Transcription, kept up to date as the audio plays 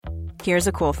Here's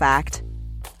a cool fact.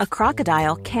 A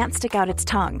crocodile can't stick out its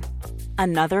tongue.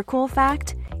 Another cool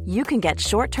fact, you can get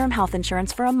short-term health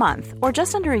insurance for a month or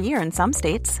just under a year in some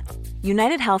states.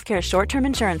 United Healthcare short-term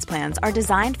insurance plans are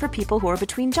designed for people who are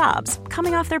between jobs,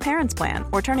 coming off their parents' plan,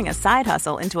 or turning a side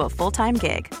hustle into a full-time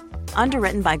gig.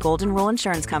 Underwritten by Golden Rule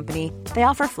Insurance Company, they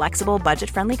offer flexible,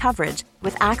 budget-friendly coverage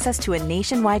with access to a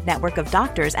nationwide network of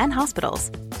doctors and hospitals.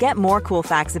 Get more cool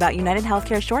facts about United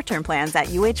Healthcare short-term plans at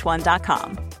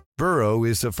uh1.com. Burrow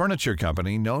is a furniture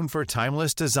company known for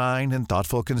timeless design and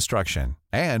thoughtful construction,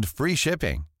 and free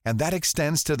shipping, and that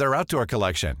extends to their outdoor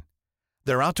collection.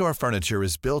 Their outdoor furniture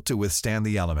is built to withstand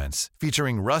the elements,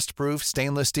 featuring rust-proof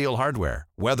stainless steel hardware,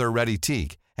 weather-ready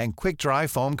teak, and quick-dry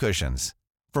foam cushions.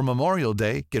 For Memorial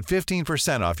Day, get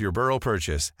 15% off your Burrow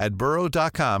purchase at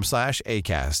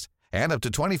burrow.com/ACAST and up to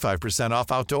 25%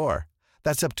 off outdoor.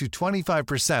 That's up to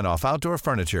 25% off outdoor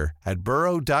furniture at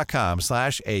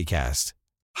burrow.com/ACAST.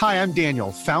 Hi, I'm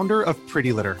Daniel, founder of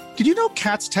Pretty Litter. Did you know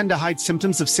cats tend to hide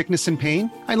symptoms of sickness and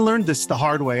pain? I learned this the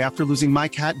hard way after losing my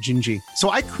cat, Gingy.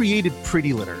 So I created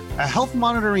Pretty Litter, a health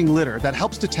monitoring litter that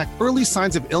helps detect early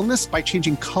signs of illness by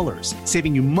changing colors,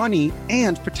 saving you money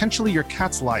and potentially your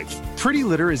cat's life. Pretty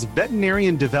Litter is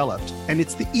veterinarian developed, and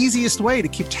it's the easiest way to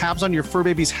keep tabs on your fur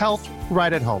baby's health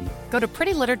right at home. Go to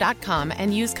prettylitter.com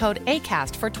and use code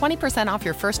ACAST for 20% off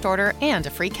your first order and a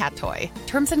free cat toy.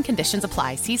 Terms and conditions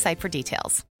apply. See site for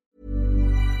details.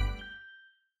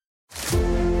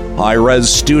 Hi-Res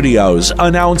Studios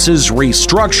announces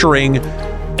restructuring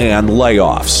and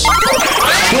layoffs.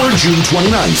 For June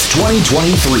 29th,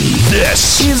 2023,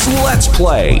 This is Let's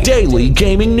Play Daily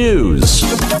Gaming News.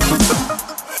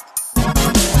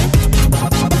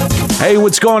 Hey,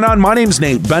 what's going on? My name's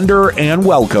Nate Bender, and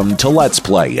welcome to Let's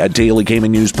Play, a daily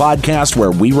gaming news podcast where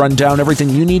we run down everything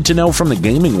you need to know from the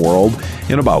gaming world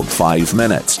in about 5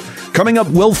 minutes. Coming up,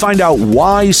 we'll find out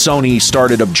why Sony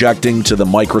started objecting to the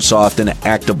Microsoft and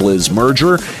ActiBliz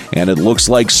merger, and it looks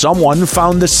like someone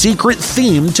found the secret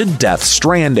theme to Death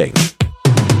Stranding.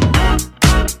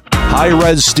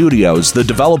 Hi-Res Studios, the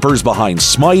developers behind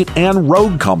Smite and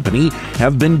Rogue Company,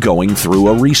 have been going through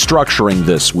a restructuring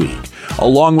this week.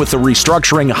 Along with the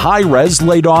restructuring, Hi-Res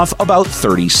laid off about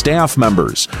 30 staff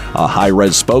members. A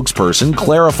Hi-Res spokesperson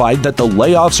clarified that the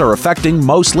layoffs are affecting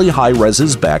mostly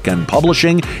Hi-Res's back-end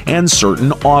publishing and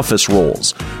certain office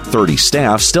roles. 30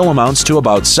 staff still amounts to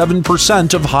about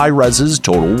 7% of Hi-Res's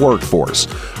total workforce.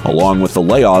 Along with the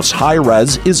layoffs,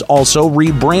 Hi-Res is also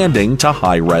rebranding to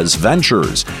Hi-Res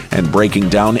Ventures and breaking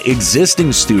down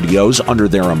existing studios under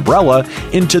their umbrella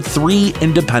into 3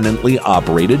 independently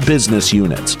operated business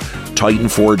units: Titan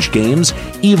Forge Games,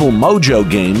 Evil Mojo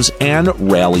Games, and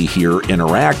Rally Here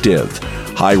Interactive.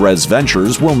 Hi-Res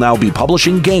Ventures will now be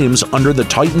publishing games under the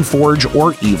Titan Forge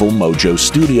or Evil Mojo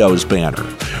Studios banner,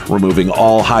 removing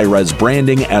all Hi-Res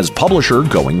branding as publisher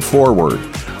going forward.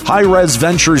 Hi-Res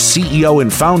Ventures CEO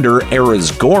and founder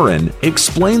Erez Goren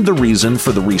explained the reason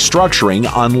for the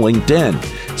restructuring on LinkedIn,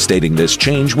 stating this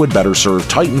change would better serve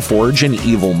Titan Forge and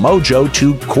Evil Mojo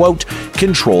to, quote,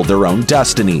 control their own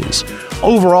destinies.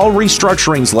 Overall,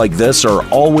 restructurings like this are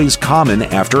always common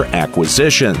after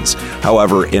acquisitions.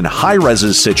 However, in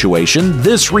Hi-Res's situation,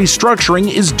 this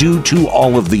restructuring is due to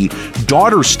all of the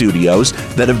daughter studios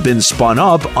that have been spun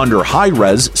up under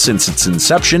Hi-Res since its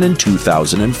inception in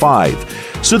 2005.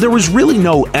 So there was really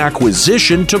no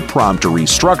acquisition to prompt a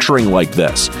restructuring like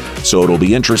this. So it'll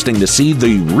be interesting to see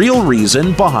the real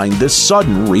reason behind this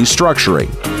sudden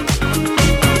restructuring.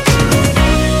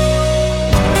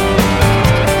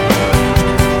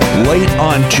 Late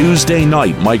on Tuesday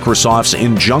night, Microsoft's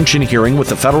injunction hearing with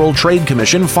the Federal Trade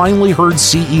Commission finally heard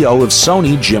CEO of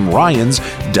Sony Jim Ryan's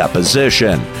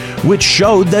deposition, which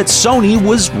showed that Sony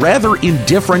was rather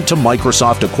indifferent to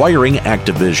Microsoft acquiring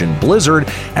Activision Blizzard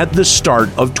at the start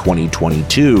of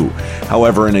 2022.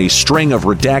 However, in a string of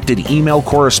redacted email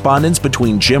correspondence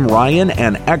between Jim Ryan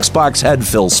and Xbox head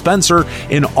Phil Spencer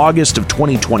in August of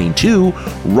 2022,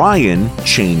 Ryan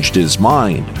changed his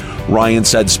mind. Ryan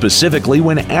said specifically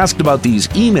when asked about these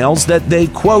emails that they,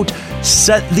 quote,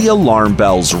 set the alarm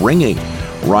bells ringing.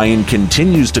 Ryan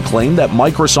continues to claim that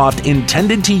Microsoft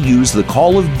intended to use the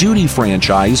Call of Duty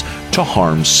franchise to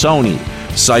harm Sony,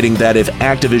 citing that if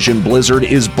Activision Blizzard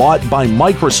is bought by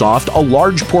Microsoft, a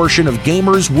large portion of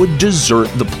gamers would desert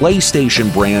the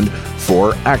PlayStation brand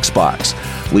for Xbox,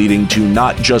 leading to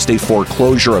not just a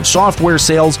foreclosure of software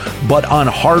sales, but on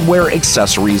hardware,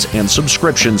 accessories, and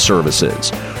subscription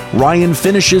services. Ryan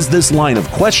finishes this line of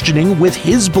questioning with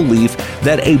his belief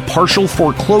that a partial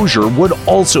foreclosure would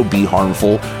also be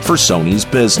harmful for Sony's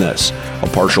business. A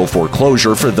partial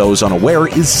foreclosure, for those unaware,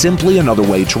 is simply another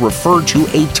way to refer to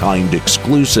a timed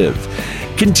exclusive.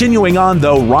 Continuing on,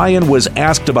 though, Ryan was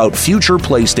asked about future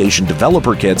PlayStation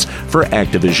developer kits for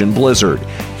Activision Blizzard.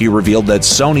 He revealed that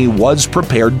Sony was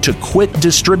prepared to quit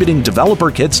distributing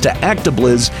developer kits to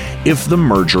ActiBliz if the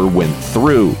merger went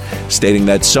through, stating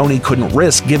that Sony couldn't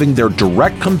risk giving their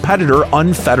direct competitor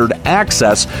unfettered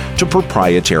access to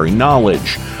proprietary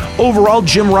knowledge. Overall,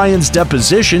 Jim Ryan's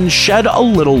deposition shed a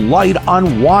little light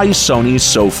on why Sony's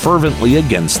so fervently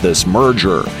against this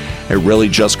merger. It really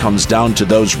just comes down to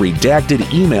those redacted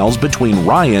emails between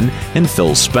Ryan and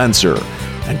Phil Spencer.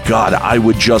 And God, I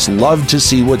would just love to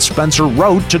see what Spencer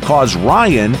wrote to cause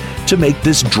Ryan to make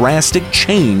this drastic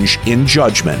change in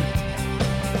judgment.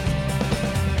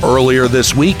 Earlier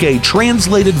this week, a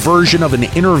translated version of an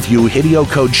interview Hideo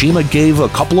Kojima gave a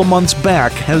couple of months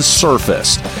back has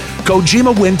surfaced.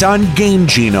 Kojima went on Game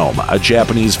Genome, a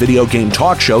Japanese video game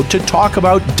talk show, to talk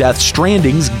about Death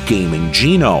Stranding's gaming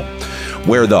genome,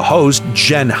 where the host,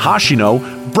 Jen Hashino,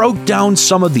 broke down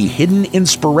some of the hidden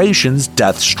inspirations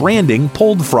Death Stranding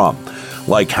pulled from,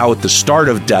 like how at the start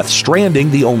of Death Stranding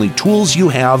the only tools you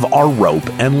have are rope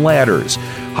and ladders.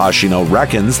 Hashino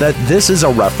reckons that this is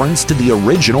a reference to the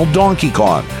original Donkey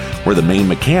Kong, where the main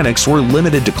mechanics were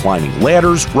limited to climbing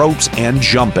ladders, ropes, and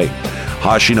jumping.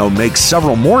 Hashino makes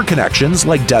several more connections,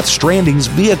 like Death Stranding's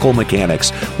vehicle mechanics,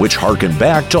 which harken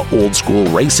back to old-school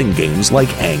racing games like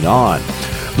Hang On.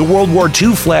 The World War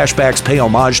II flashbacks pay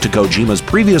homage to Kojima's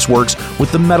previous works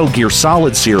with the Metal Gear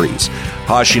Solid series.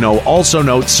 Hashino also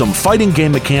notes some fighting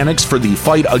game mechanics for the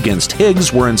fight against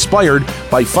Higgs were inspired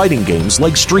by fighting games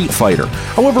like Street Fighter.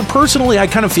 However, personally, I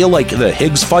kind of feel like the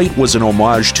Higgs fight was an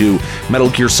homage to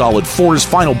Metal Gear Solid 4's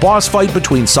final boss fight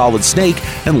between Solid Snake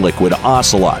and Liquid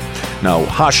Ocelot. Now,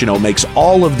 Hashino makes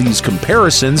all of these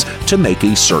comparisons to make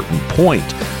a certain point,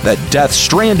 that Death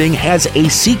Stranding has a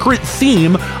secret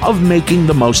theme of making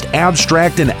the most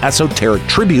abstract and esoteric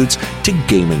tributes to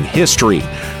gaming history.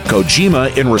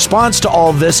 Kojima, in response to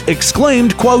all this,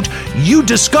 exclaimed, quote, "You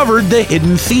discovered the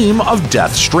hidden theme of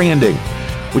Death Stranding,"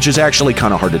 which is actually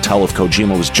kind of hard to tell if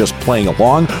Kojima was just playing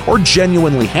along or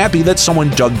genuinely happy that someone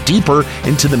dug deeper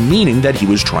into the meaning that he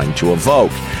was trying to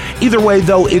evoke. Either way,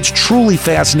 though, it's truly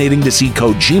fascinating to see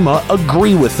Kojima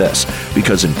agree with this,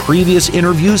 because in previous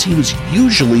interviews he was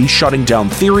usually shutting down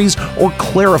theories or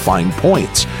clarifying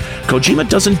points. Kojima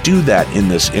doesn't do that in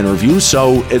this interview,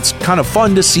 so it's kind of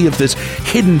fun to see if this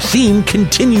hidden theme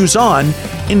continues on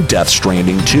in Death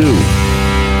Stranding 2.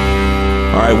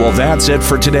 Alright, well that's it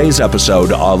for today's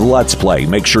episode of Let's Play.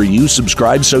 Make sure you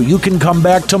subscribe so you can come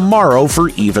back tomorrow for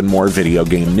even more video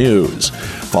game news.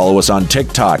 Follow us on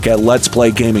TikTok at Let's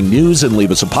Play Gaming News and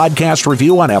leave us a podcast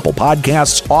review on Apple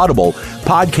Podcasts, Audible,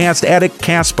 Podcast Addict,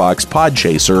 CastBox,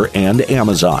 Podchaser, and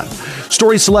Amazon.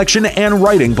 Story selection and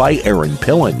writing by Aaron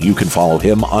Pillen. You can follow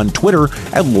him on Twitter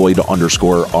at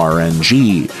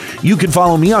Lloyd_RNG. You can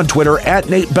follow me on Twitter at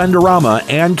Nate Benderama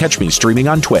and catch me streaming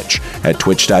on Twitch at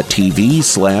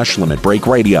twitch.tv/Limit Break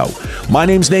Radio. My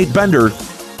name's Nate Bender.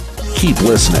 Keep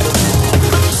listening.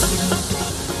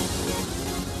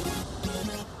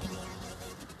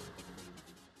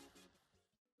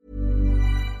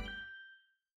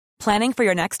 Planning for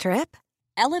your next trip?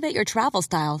 Elevate your travel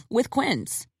style with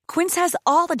Quince. Quince has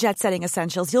all the jet-setting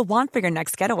essentials you'll want for your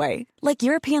next getaway, like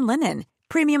European linen,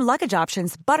 premium luggage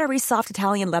options, buttery soft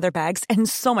Italian leather bags, and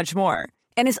so much more.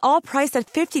 And is all priced at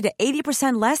 50 to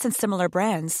 80% less than similar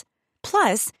brands.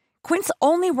 Plus, Quince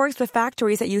only works with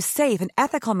factories that use safe and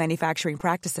ethical manufacturing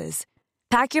practices.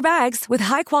 Pack your bags with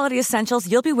high-quality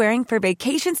essentials you'll be wearing for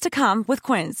vacations to come with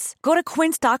Quince. Go to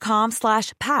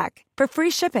quince.com/pack for free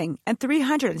shipping and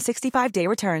 365-day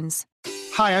returns.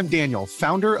 Hi, I'm Daniel,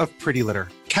 founder of Pretty Litter.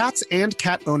 Cats and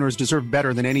cat owners deserve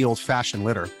better than any old-fashioned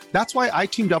litter. That's why I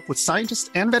teamed up with scientists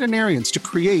and veterinarians to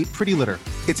create Pretty Litter.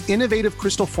 Its innovative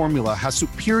crystal formula has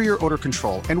superior odor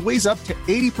control and weighs up to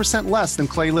 80% less than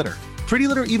clay litter. Pretty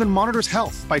Litter even monitors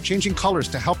health by changing colors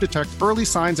to help detect early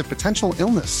signs of potential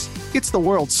illness. It's the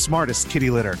world's smartest kitty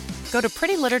litter. Go to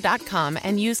prettylitter.com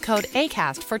and use code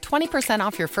ACAST for 20%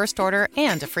 off your first order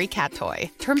and a free cat toy.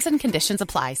 Terms and conditions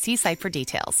apply. See site for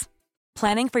details.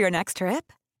 Planning for your next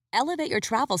trip? Elevate your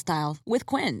travel style with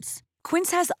Quince.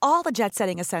 Quince has all the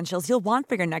jet-setting essentials you'll want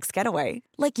for your next getaway,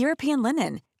 like European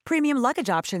linen, premium luggage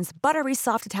options, buttery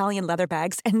soft Italian leather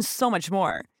bags, and so much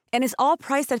more. And is all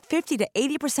priced at 50 to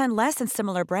 80% less than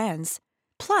similar brands.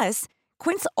 Plus,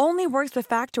 Quince only works with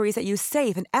factories that use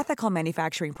safe and ethical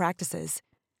manufacturing practices.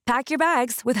 Pack your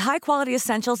bags with high-quality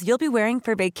essentials you'll be wearing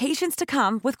for vacations to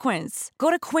come with Quince.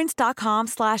 Go to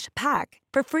quince.com/pack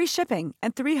for free shipping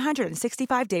and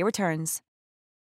 365-day returns.